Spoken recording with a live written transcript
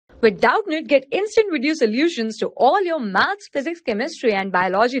With Doubtnut, get instant video solutions to all your maths, physics, chemistry, and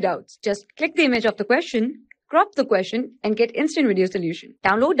biology doubts. Just click the image of the question, crop the question, and get instant video solution.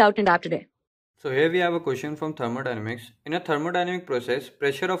 Download Doubtnut app today. So here we have a question from thermodynamics. In a thermodynamic process,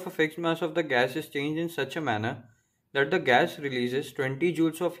 pressure of a fixed mass of the gas is changed in such a manner that the gas releases 20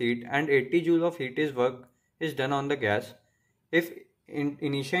 joules of heat and 80 joules of heat work is done on the gas. If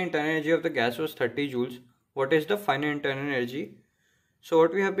initial internal energy of the gas was 30 joules, what is the final internal energy? So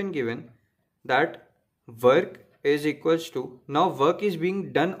what we have been given that work is equals to, now work is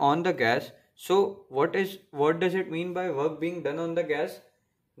being done on the gas. So what does it mean by work being done on the gas?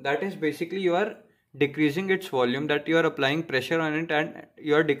 That is basically you are decreasing its volume, that you are applying pressure on it and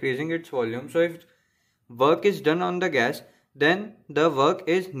you are decreasing its volume. So if work is done on the gas, then the work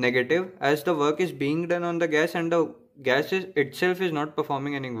is negative as the work is being done on the gas and the gas itself is not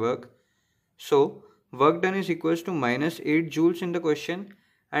performing any work. So work done is equals to minus 8 joules in the question.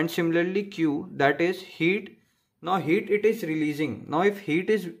 And similarly Q, that is heat. Now heat it is releasing. Now if heat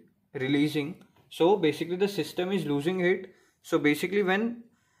is releasing, so basically the system is losing heat. So basically when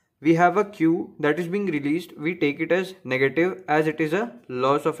we have a Q that is being released, we take it as negative as it is a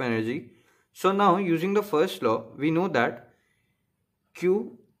loss of energy. So now using the first law, we know that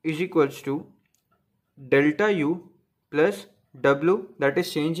Q is equals to delta U plus W, that is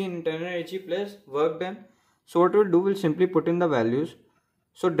change in internal energy plus work done. So what we'll do, we'll simply put in the values.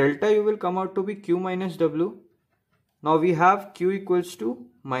 So delta U will come out to be Q minus W. Now we have Q equals to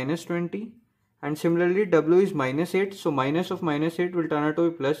minus 20 and similarly W is minus 8. So minus of minus 8 will turn out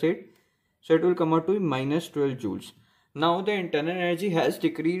to be plus 8. So it will come out to be minus 12 joules. Now the internal energy has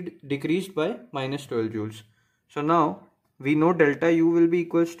decreased by minus 12 joules. So now we know delta U will be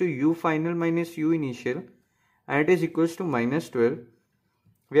equals to U final minus U initial, and it is equals to minus 12.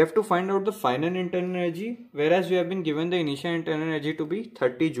 We have to find out the final internal energy, whereas we have been given the initial internal energy to be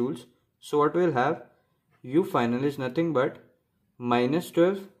 30 joules. So what we will have, U final is nothing but minus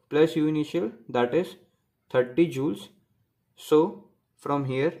 12 plus U initial, that is 30 joules. So from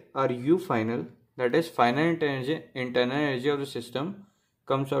here our U final, that is final internal energy of the system,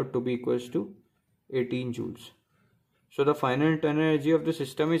 comes out to be equals to 18 joules. So the final internal energy of the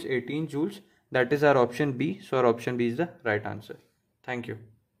system is 18 joules. That is our option B. So our option B is the right answer. Thank you.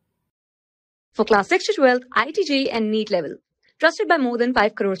 For class 6 to 12, IIT JEE and NEET level. Trusted by more than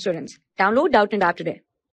 5 crore students. Download Doubtnut app today.